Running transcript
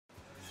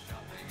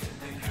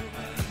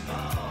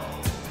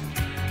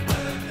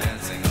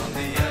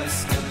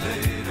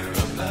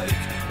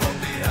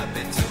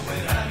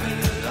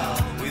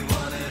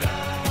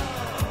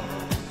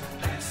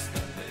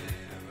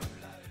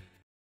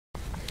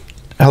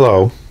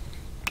Hello,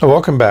 and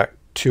welcome back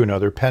to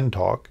another Pen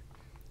Talk.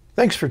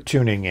 Thanks for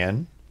tuning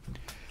in.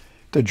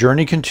 The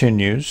journey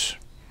continues.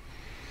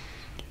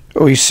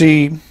 We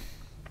see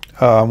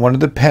one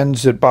of the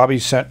pens that Bobby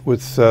sent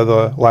with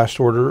the last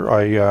order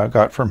I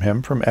got from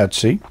him from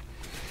Etsy.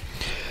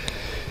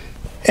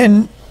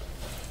 And,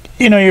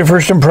 you know, your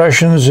first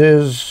impressions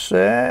is it's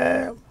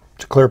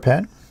a clear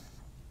pen.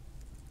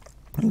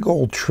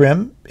 Gold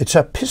trim. It's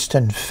a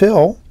piston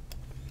fill.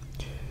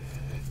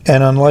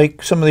 And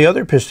unlike some of the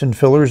other piston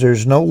fillers,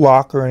 there's no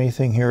lock or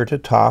anything here at the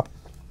top.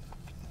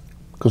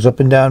 Goes up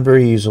and down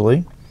very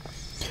easily.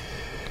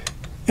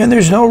 And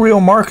there's no real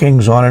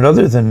markings on it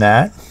other than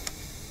that.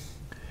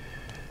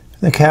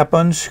 The cap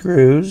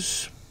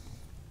unscrews.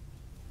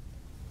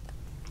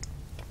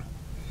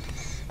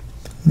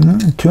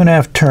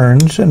 2.5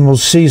 turns, and we'll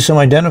see some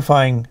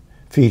identifying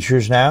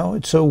features now.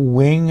 It's a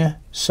wing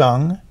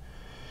sung.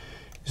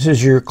 This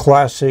is your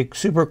classic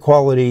super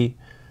quality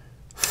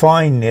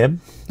fine nib.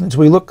 As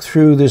we look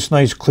through this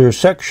nice clear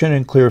section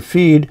and clear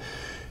feed,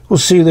 we'll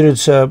see that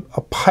it's a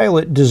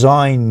pilot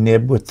design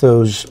nib with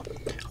those,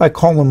 I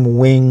call them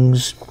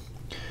wings,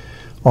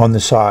 on the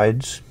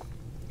sides.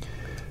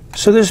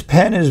 So this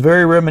pen is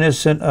very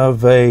reminiscent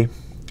of a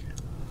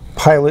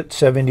Pilot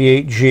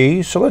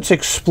 78G. So let's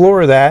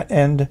explore that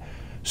and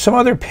some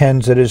other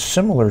pens that is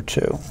similar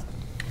to.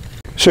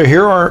 So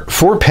here are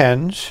 4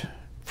 pens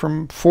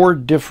from 4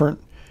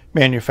 different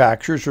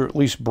manufacturers, or at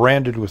least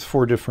branded with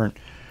 4 different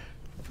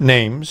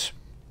names.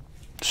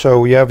 So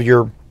we have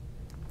your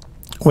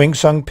wing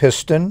sung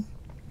piston.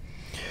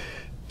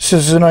 This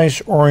is a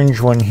nice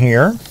orange one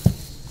here.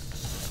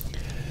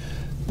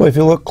 But if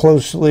you look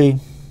closely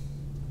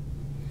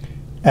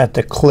at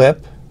the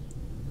clip,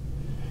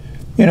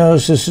 you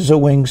notice this is a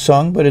wing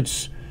sung, but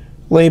it's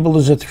labeled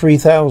as a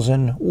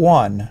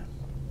 3001.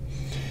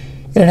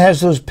 And it has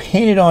those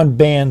painted on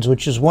bands,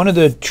 which is one of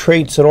the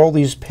traits that all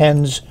these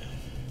pens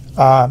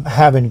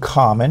have in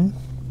common.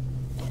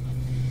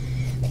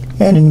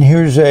 And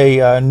here's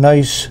a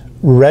nice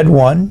red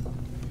one,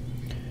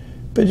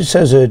 but it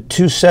says a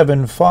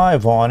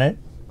 275 on it,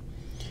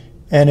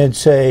 and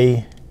it's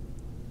a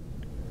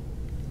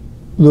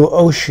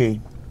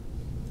Luoshi,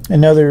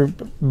 another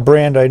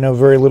brand I know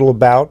very little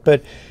about,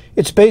 but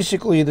it's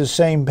basically the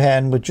same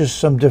pen with just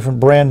some different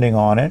branding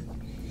on it.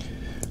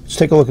 Let's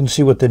take a look and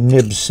see what the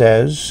nib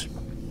says.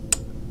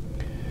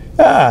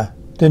 The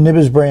nib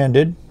is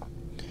branded.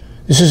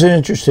 This is an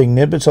interesting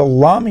nib. It's a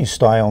Lamy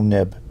style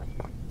nib.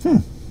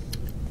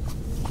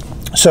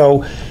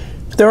 So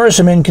there are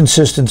some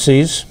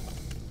inconsistencies.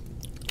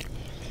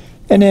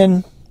 And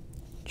then,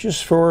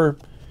 just for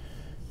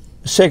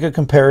the sake of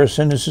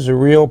comparison, this is a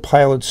real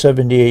Pilot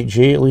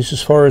 78G, at least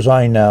as far as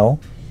I know.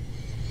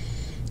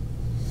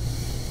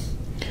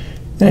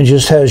 And it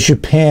just has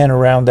Japan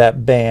around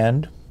that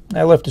band.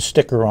 I left a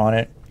sticker on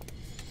it.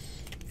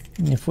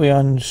 And if we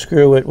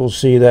unscrew it, we'll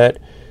see that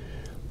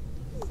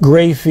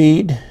gray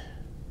feed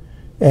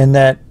and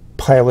that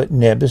Pilot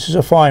nib. This is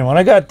a fine one.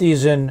 I got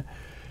these in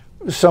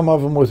some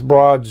of them with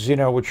broads, you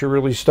know, which are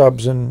really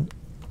stubs, and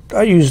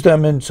I use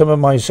them in some of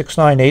my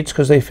 698s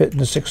because they fit in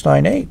the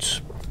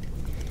 698s.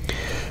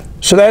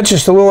 So that's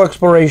just a little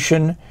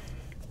exploration.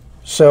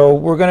 So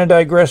we're going to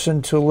digress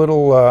into a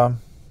little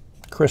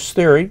Chris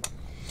theory.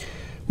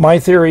 My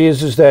theory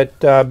is that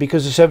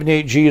because the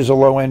 78G is a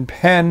low-end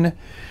pen,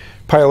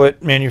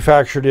 Pilot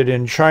manufactured it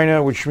in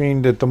China, which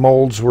means that the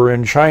molds were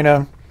in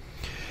China,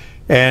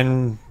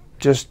 and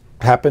just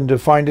happened to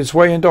find its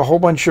way into a whole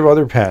bunch of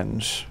other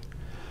pens.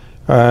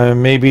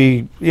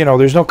 Maybe, you know,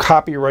 there's no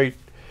copyright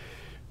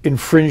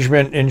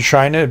infringement in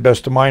China,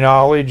 best of my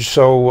knowledge,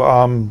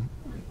 so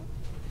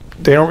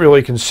they don't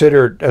really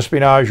consider it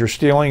espionage or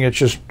stealing. It's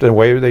just the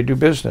way they do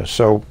business.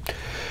 So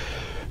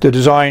the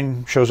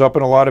design shows up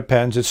in a lot of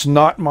pens. It's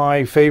not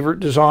my favorite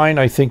design.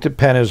 I think the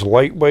pen is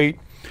lightweight.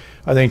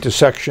 I think the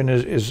section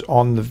is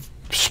on the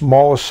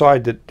smallest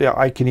side that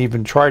I can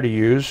even try to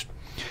use.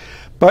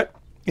 But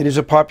it is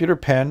a popular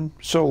pen,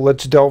 so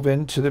let's delve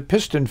into the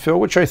piston fill,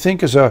 which I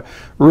think is a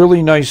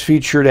really nice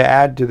feature to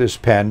add to this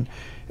pen,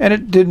 and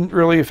it didn't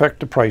really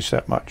affect the price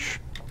that much.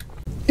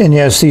 And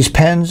yes, these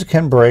pens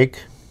can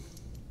break.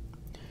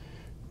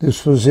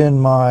 This was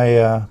in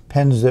my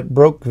pens that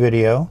broke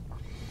video,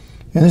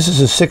 and this is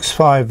a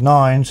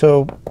 659,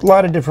 so a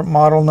lot of different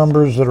model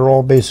numbers that are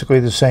all basically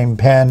the same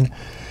pen.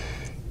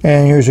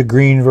 And here's a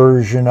green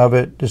version of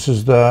it. This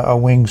is a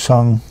wing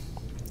sung.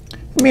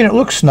 I mean, it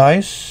looks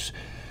nice.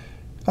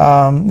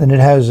 And it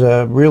has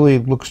really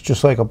looks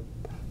just like a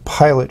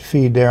Pilot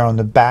feed there on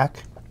the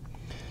back.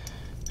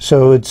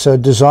 So it's a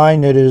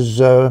design that has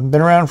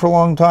been around for a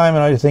long time,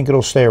 and I think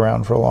it'll stay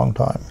around for a long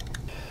time.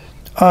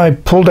 I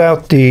pulled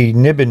out the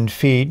nib and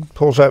feed.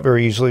 Pulls out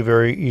very easily,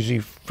 very easy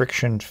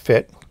friction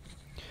fit.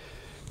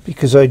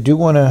 Because I do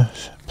want to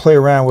play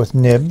around with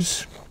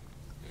nibs.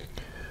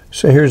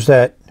 So here's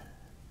that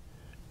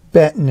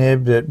bent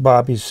nib that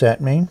Bobby sent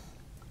me.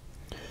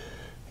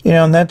 You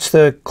know, and that's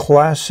the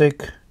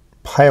classic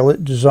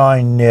Pilot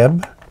design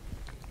nib.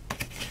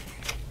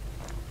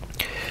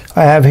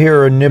 I have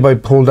here a nib I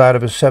pulled out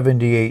of a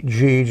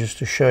 78G just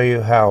to show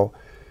you how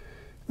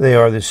they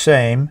are the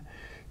same.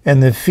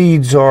 And the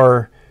feeds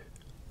are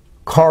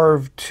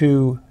carved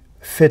to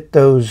fit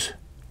those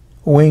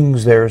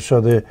wings there, so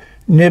the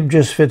nib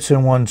just fits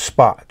in one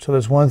spot. So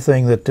that's one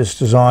thing that this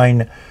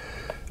design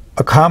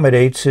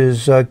accommodates,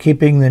 is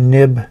keeping the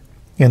nib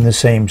in the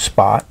same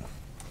spot.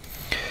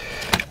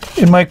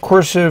 In my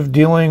course of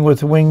dealing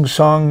with wing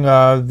sung,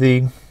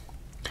 the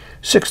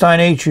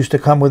 6.9H used to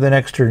come with an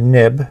extra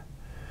nib.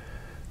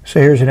 So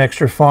here's an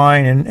extra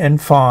fine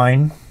and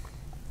fine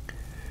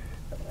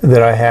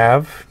that I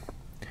have.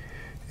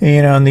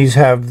 You know, and these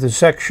have the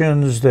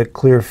sections that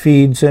clear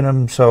feeds in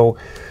them. So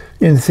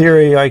in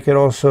theory, I could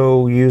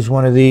also use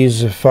one of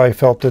these if I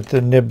felt that the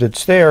nib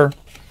that's there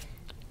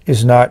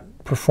is not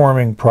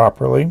performing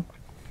properly.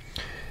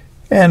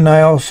 And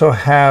I also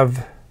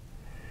have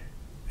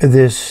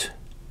this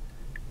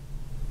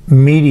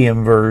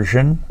medium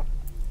version,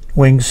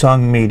 wing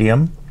sung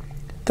medium,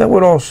 that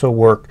would also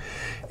work.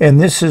 And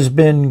this has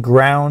been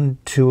ground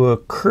to a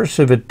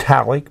cursive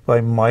italic by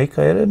Mike.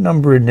 I had a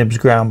number of nibs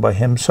ground by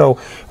him. So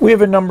we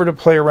have a number to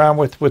play around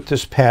with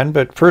this pen.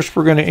 But first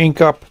we're going to ink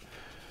up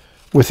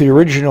with the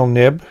original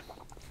nib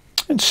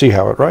and see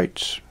how it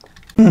writes.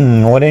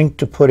 What ink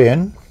to put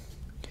in?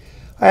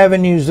 I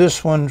haven't used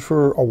this one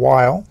for a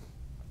while.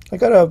 I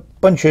got a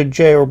bunch of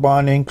J.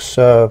 Orbon inks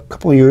a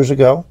couple of years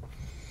ago.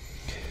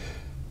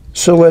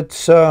 So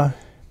let's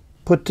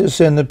put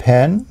this in the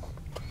pen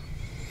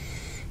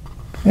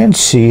and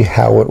see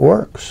how it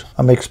works.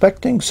 I'm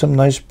expecting some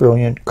nice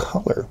brilliant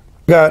color.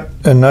 Got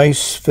a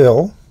nice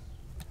fill,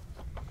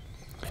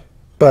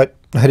 but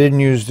I didn't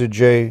use the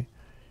J.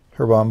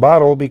 Orbon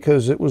bottle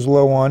because it was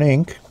low on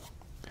ink.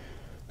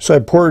 So I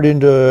poured it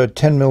into a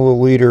 10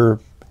 milliliter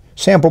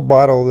sample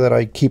bottle that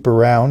I keep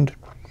around,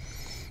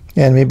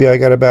 and maybe I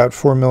got about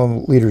 4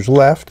 milliliters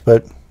left,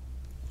 but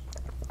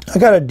I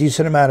got a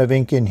decent amount of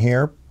ink in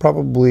here,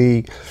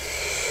 probably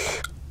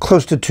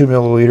close to 2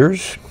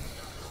 milliliters.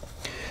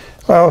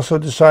 I also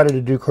decided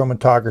to do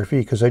chromatography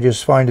because I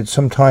just find it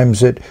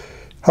sometimes it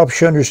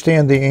helps you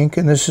understand the ink,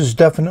 and this is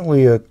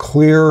definitely a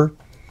clear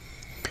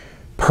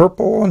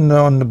purple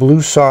on the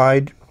blue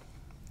side,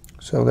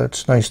 so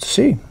that's nice to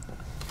see.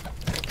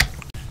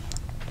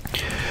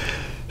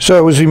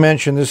 So as we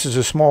mentioned, this is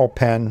a small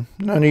pen.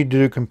 No need to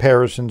do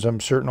comparisons. I'm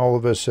certain all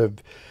of us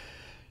have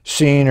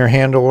seen or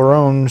handle our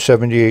own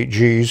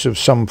 78Gs of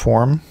some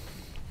form.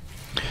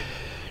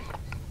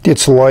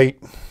 It's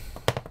light,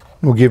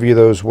 will give you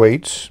those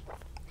weights.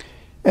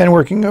 And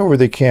working over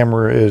the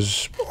camera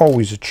is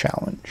always a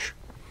challenge.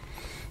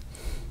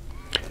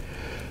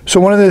 So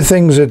one of the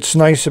things that's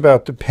nice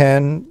about the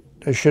pen,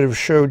 I should have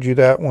showed you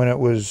that when it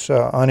was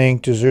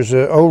uninked, is there's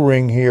an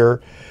O-ring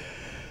here,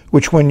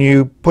 which when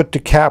you put the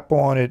cap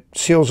on, it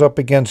seals up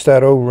against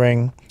that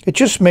O-ring. It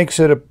just makes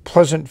it a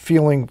pleasant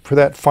feeling for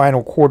that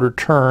final quarter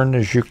turn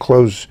as you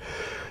close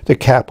the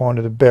cap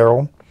onto the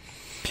barrel.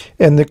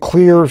 And the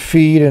clear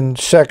feed and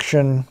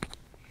section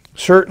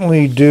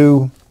certainly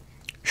do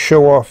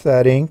show off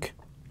that ink.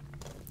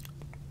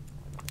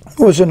 It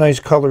was a nice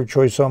color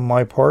choice on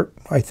my part,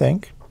 I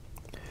think.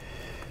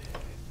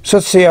 So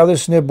let's see how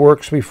this nib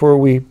works before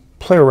we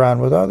play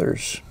around with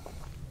others.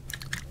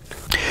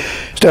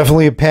 It's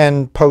definitely a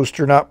pen, post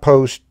or not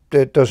post,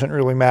 it doesn't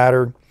really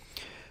matter.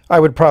 I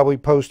would probably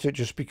post it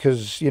just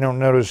because you don't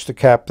notice the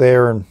cap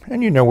there,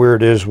 and you know where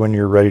it is when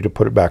you're ready to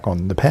put it back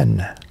on the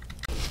pen.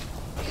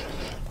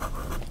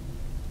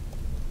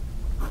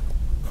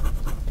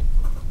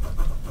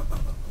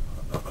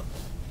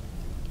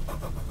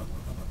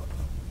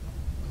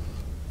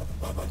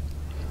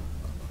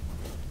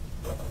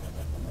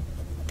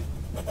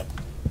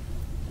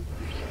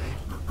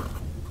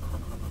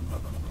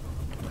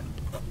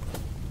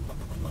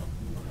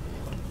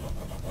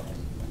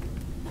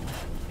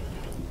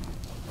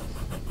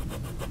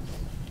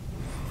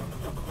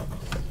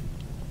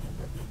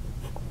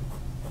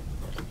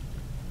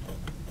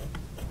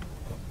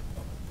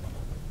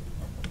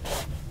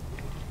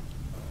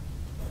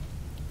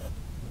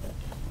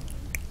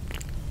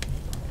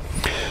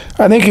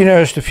 I think you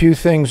noticed a few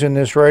things in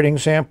this writing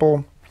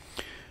sample.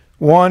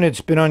 One,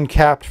 it's been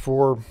uncapped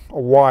for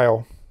a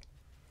while.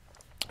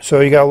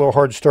 So you got a little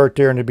hard start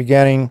there in the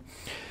beginning.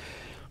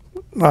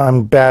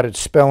 I'm bad at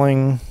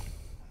spelling.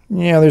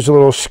 Yeah, there's a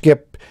little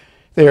skip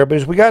there. But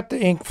as we got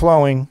the ink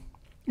flowing,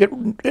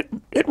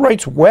 it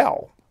writes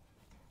well.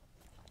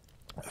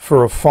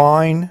 For a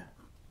fine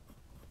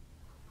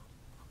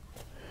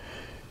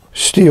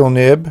steel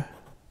nib.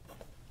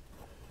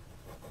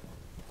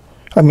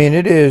 I mean,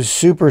 it is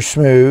super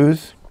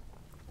smooth.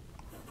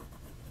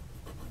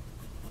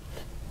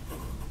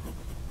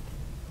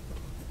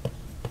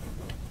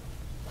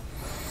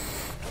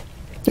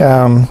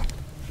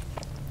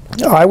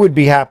 I would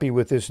be happy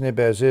with this nib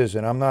as is,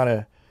 and I'm not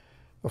a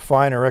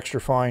fine or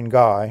extra fine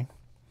guy.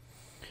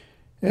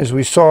 As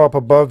we saw up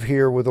above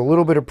here, with a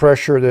little bit of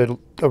pressure, the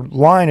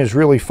line is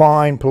really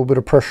fine. Put a little bit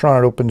of pressure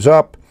on it, opens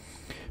up,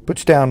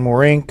 puts down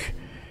more ink.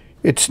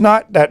 It's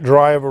not that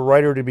dry of a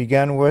writer to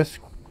begin with.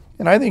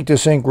 And I think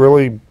this ink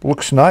really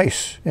looks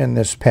nice in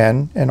this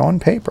pen and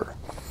on paper.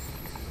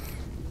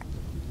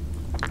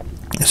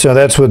 So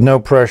that's with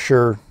no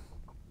pressure.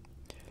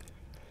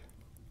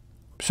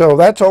 So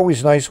that's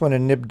always nice when a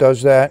nib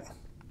does that.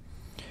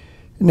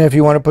 And if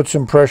you want to put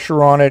some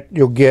pressure on it,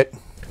 you'll get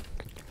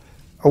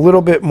a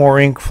little bit more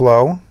ink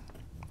flow.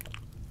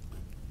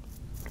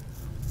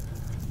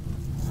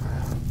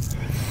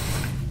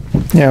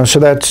 You know, so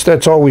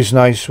that's always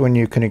nice when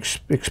you can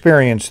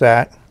experience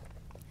that.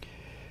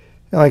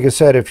 And like I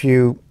said, if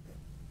you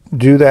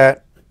do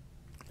that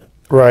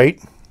right,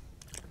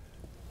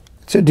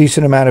 it's a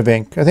decent amount of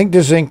ink. I think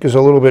this ink is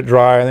a little bit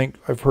dry. I think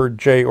I've heard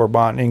J.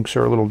 Orban inks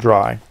are a little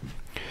dry.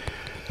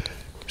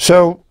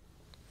 So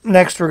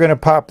next we're going to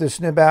pop this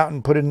nib out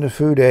and put it into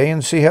Fude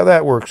and see how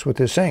that works with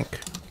this ink.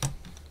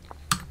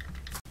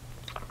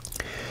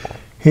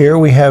 Here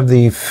we have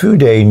the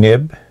Fude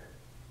nib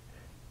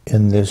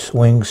in this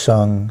Wing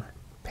Sung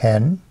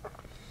pen.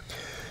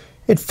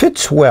 It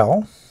fits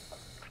well,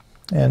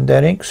 and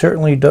that ink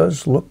certainly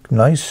does look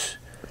nice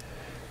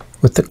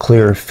with the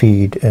clear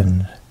feed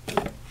and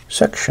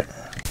section.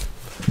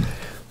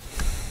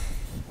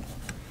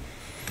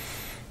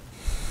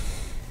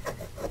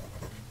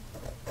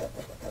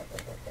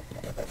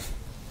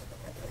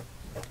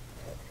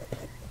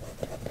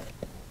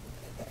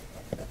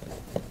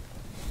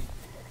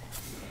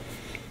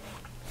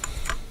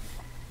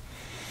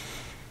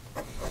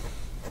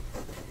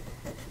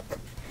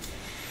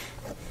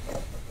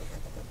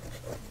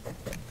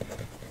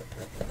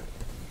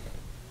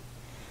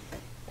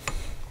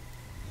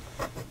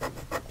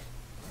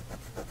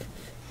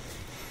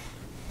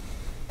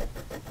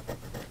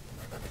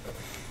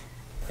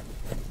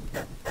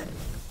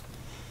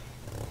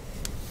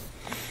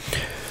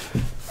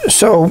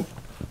 So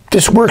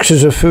this works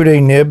as a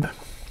Fude nib,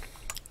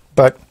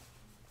 but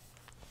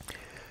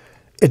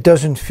it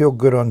doesn't feel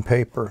good on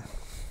paper.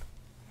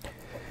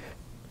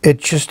 It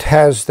just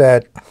has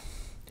that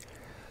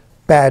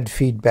bad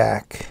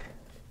feedback.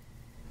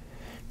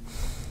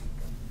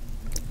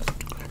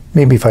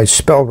 Maybe if I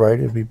spelled right,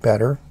 it'd be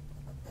better.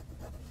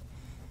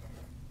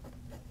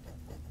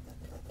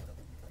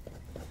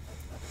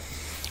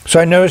 So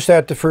I noticed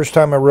that the first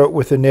time I wrote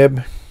with a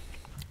nib.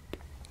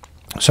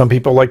 Some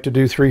people like to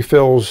do 3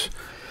 fills.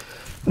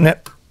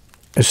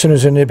 As soon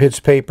as a nib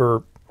hits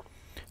paper,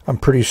 I'm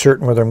pretty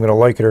certain whether I'm going to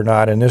like it or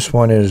not, and this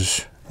one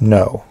is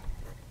no.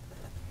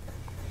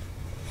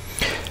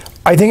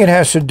 I think it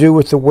has to do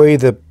with the way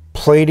the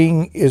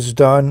plating is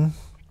done.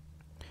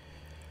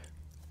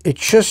 It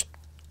just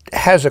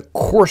has a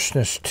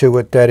coarseness to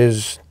it that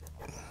is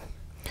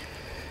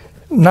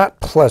not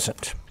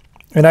pleasant.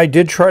 And I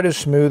did try to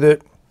smooth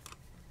it.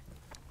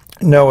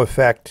 No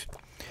effect.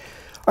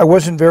 I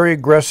wasn't very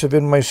aggressive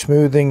in my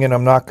smoothing, and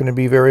I'm not going to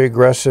be very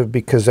aggressive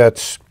because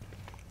that's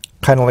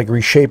kind of like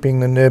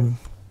reshaping the nib.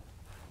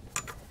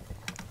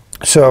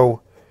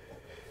 So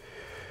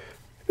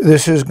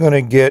this is going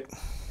to get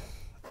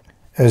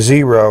a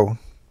 0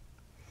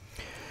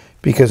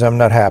 because I'm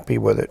not happy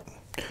with it.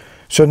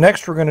 So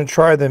next we're going to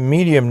try the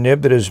medium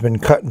nib that has been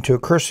cut into a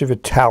cursive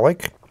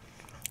italic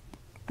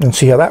and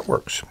see how that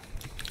works.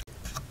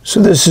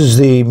 So this is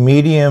the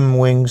medium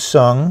Wing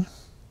Sung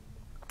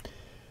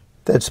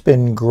that's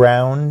been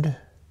ground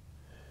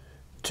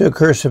to a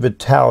cursive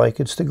italic.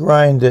 It's the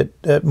grind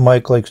that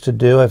Mike likes to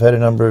do. I've had a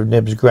number of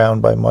nibs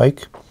ground by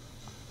Mike.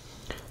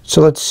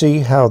 So let's see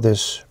how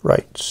this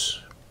writes.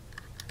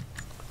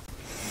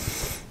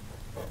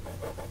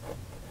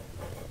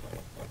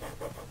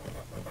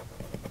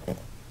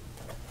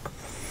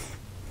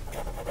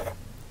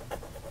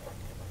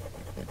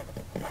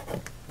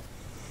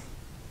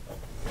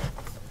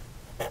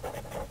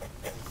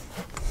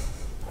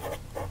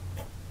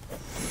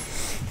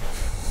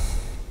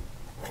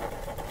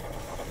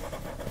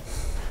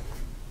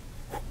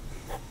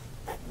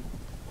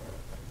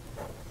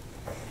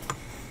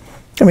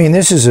 I mean,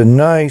 this is a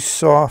nice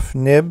soft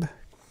nib.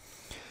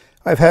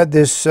 I've had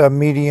this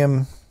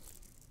medium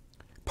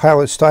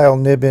pilot style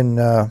nib in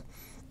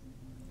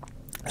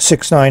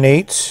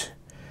 6/9/8,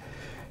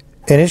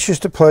 and it's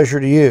just a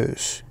pleasure to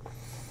use.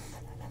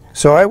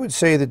 So I would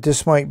say that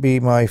this might be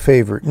my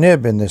favorite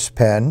nib in this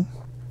pen,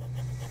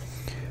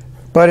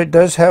 but it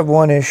does have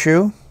one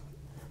issue.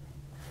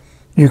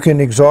 You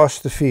can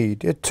exhaust the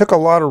feed. It took a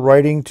lot of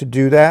writing to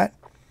do that,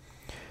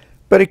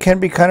 but it can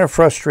be kind of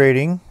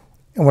frustrating.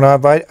 And when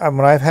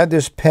I've had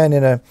this pen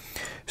in a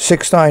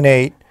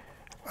 6/9/8,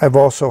 I've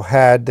also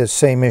had the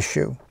same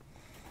issue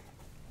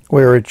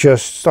where it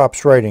just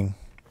stops writing.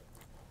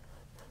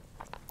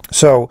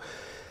 So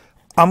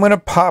I'm going to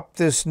pop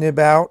this nib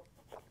out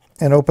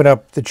and open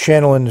up the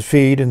channel in the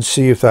feed and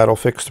see if that'll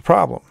fix the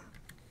problem.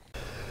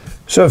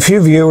 So a few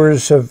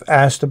viewers have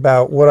asked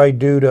about what I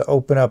do to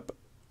open up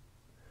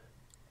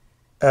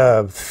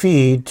a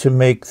feed to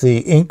make the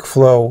ink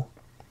flow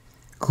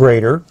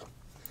greater.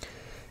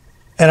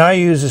 And I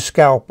use a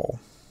scalpel.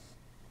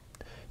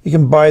 You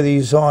can buy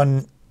these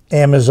on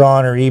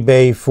Amazon or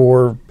eBay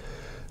for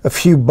a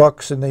few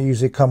bucks, and they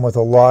usually come with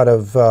a lot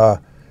of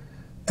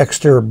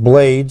extra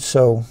blades,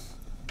 so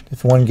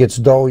If one gets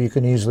dull, you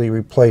can easily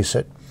replace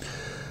it.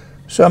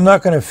 So I'm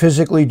not going to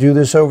physically do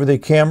this over the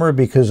camera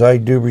because I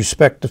do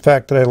respect the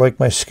fact that I like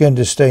my skin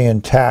to stay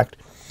intact.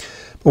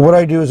 But what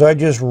I do is I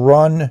just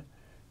run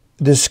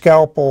this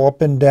scalpel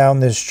up and down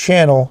this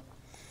channel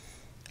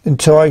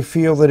until I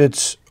feel that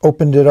it's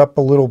opened it up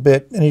a little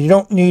bit. And you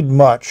don't need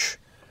much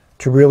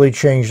to really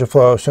change the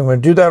flow. So I'm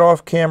going to do that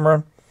off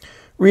camera,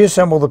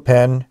 reassemble the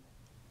pen,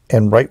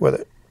 and write with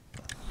it.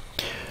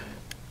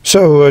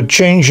 So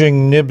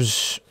changing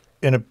nibs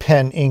in a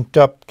pen inked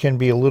up can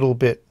be a little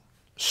bit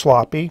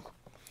sloppy.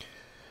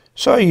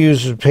 So I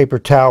use a paper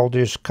towel to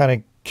just kind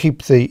of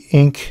keep the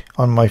ink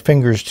on my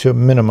fingers to a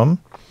minimum.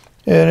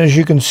 And as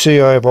you can see,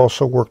 I've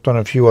also worked on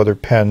a few other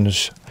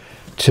pens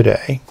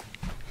today.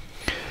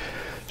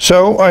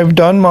 So I've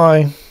done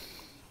my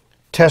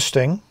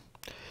testing,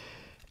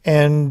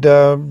 and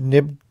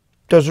nib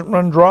doesn't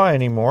run dry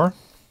anymore.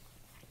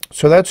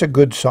 So that's a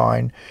good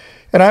sign.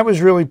 And I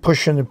was really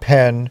pushing the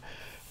pen,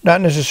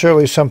 not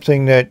necessarily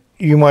something that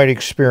you might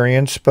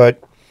experience,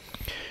 but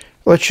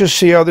let's just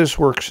see how this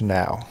works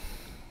now.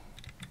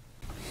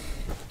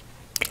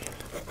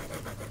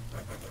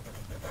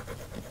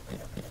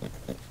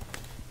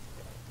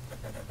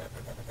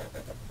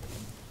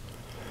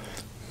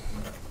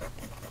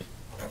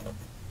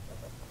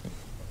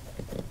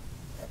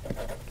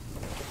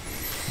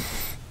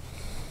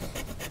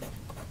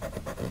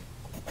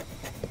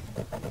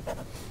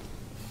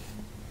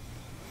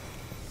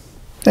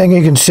 And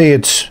you can see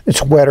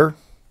it's wetter,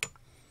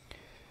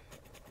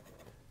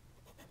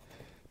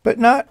 but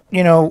not,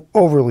 you know,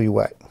 overly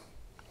wet.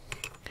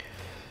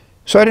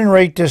 So I didn't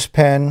rate this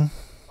pen.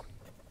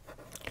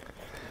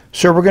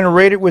 So we're going to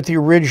rate it with the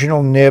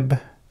original nib,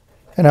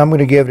 and I'm going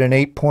to give it an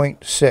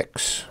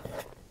 8.6.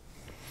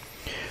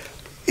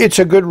 It's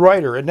a good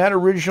writer, and that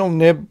original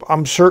nib,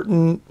 I'm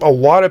certain a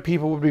lot of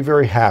people would be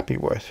very happy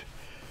with.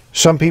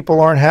 Some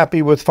people aren't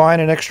happy with fine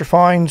and extra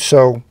fine,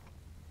 so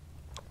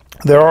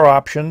there are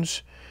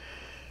options.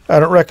 I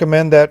don't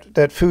recommend that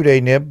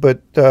Fude nib,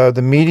 but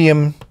the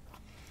medium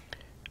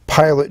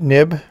pilot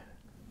nib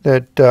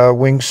that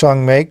Wing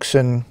Sung makes,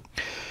 and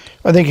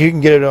I think you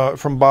can get it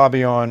from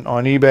Bobby on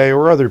eBay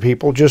or other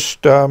people.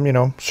 Just you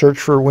know, search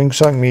for Wing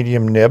Sung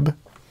medium nib.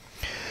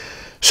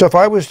 So if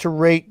I was to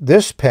rate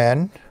this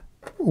pen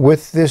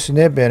with this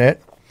nib in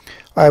it,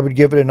 I would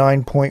give it a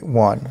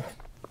 9.1.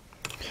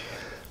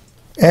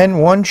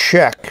 And one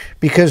check,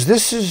 because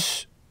this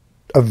is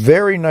a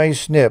very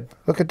nice nib.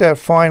 Look at that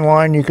fine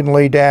line you can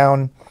lay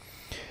down,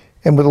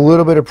 and with a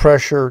little bit of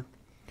pressure,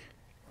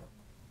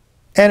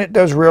 and it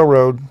does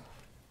railroad.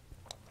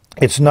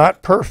 It's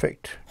not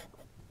perfect,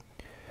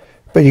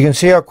 but you can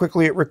see how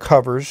quickly it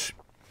recovers.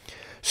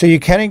 So you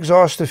can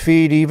exhaust the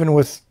feed even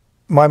with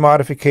my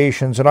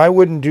modifications, and I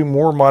wouldn't do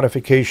more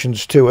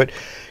modifications to it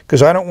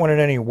because I don't want it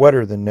any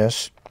wetter than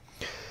this.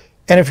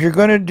 And if you're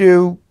going to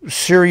do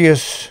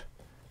serious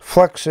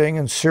flexing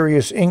and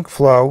serious ink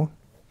flow,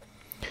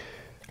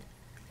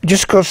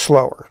 just go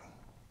slower.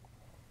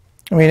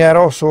 I mean, that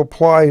also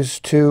applies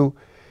to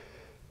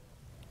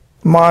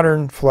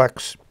modern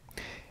flex.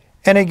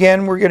 And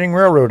again, we're getting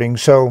railroading,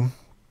 so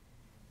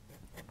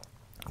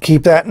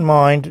keep that in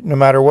mind no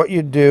matter what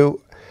you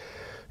do.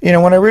 You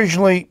know, when I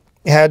originally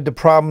had the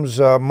problems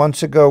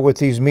months ago with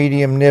these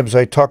medium nibs,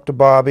 I talked to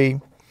Bobby,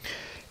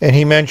 and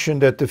he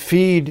mentioned that the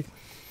feed,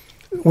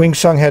 Wing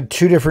Sung had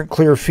two different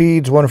clear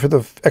feeds, one for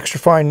the extra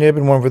fine nib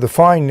and one for the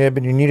fine nib,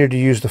 and you needed to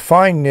use the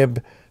fine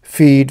nib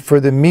feed for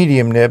the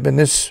medium nib, and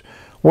this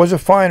was a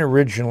fine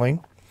originally.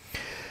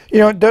 You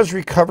know, it does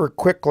recover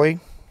quickly,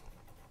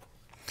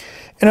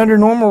 and under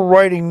normal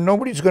writing,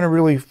 nobody's going to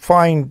really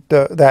find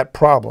that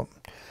problem.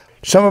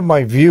 Some of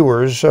my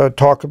viewers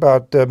talk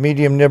about the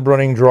medium nib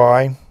running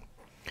dry,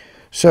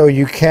 so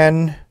you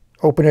can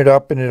open it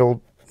up and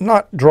it'll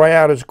not dry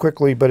out as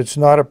quickly, but it's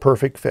not a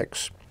perfect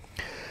fix.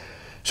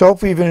 So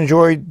hopefully you've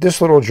enjoyed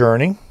this little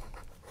journey.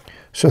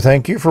 So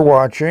thank you for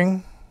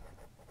watching.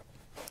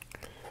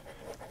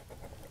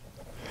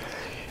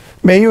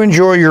 May you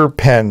enjoy your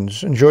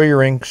pens, enjoy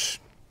your inks,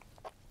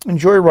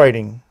 enjoy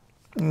writing,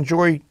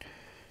 enjoy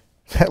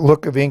that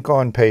look of ink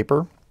on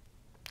paper,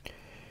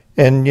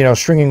 and, you know,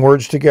 stringing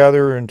words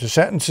together into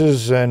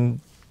sentences and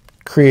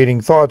creating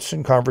thoughts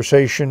and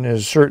conversation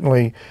is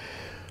certainly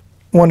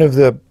one of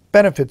the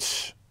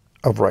benefits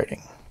of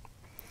writing.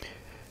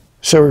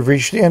 So we've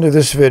reached the end of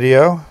this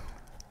video.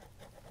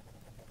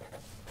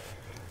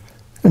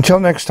 Until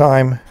next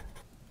time,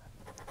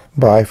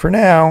 bye for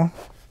now.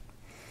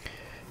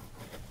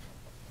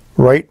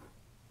 Write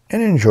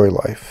and enjoy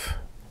life.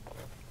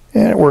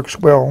 And it works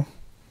well.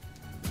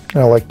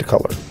 And I like the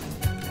color.